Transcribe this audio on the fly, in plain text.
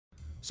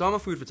So I'm a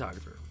food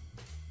photographer,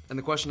 and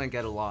the question I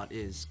get a lot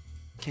is,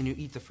 can you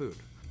eat the food?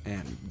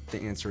 And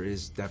the answer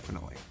is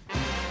definitely.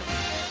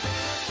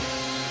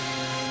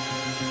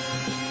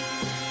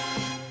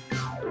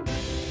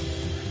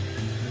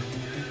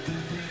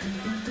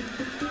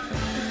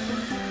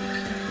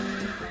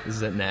 This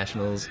is at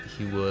Nationals.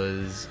 He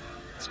was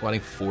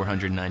squatting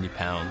 490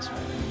 pounds.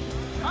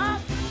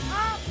 Up!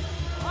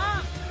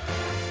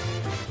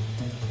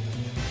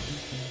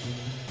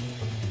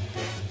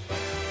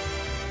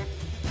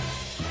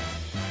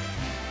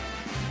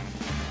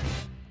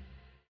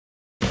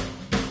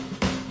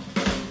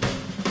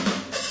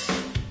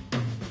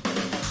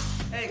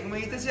 Hey, can we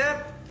eat this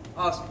yet?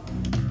 Awesome.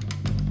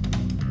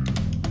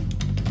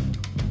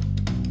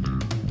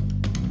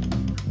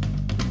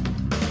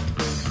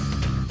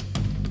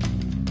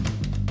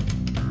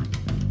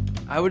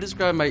 I would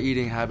describe my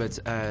eating habits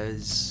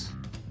as...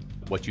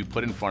 What you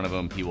put in front of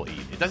him, he will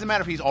eat. It doesn't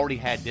matter if he's already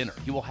had dinner.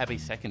 He will have a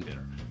second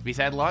dinner. If he's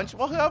had lunch,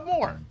 well, he'll have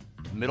more.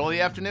 Middle of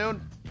the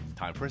afternoon,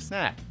 time for a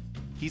snack.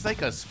 He's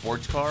like a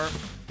sports car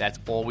that's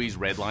always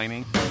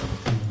redlining.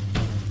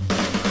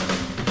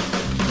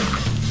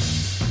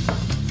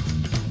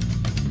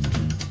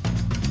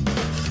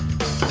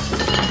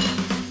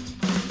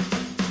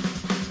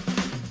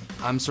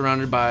 I'm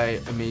surrounded by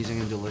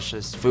amazing and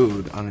delicious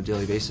food on a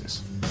daily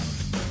basis.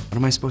 What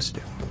am I supposed to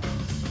do?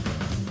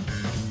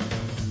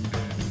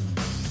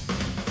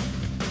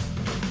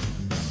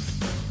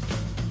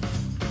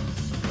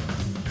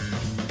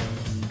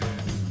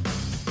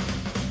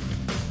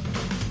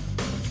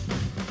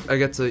 I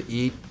get to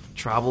eat,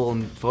 travel,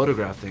 and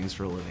photograph things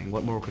for a living.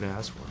 What more could I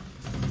ask for?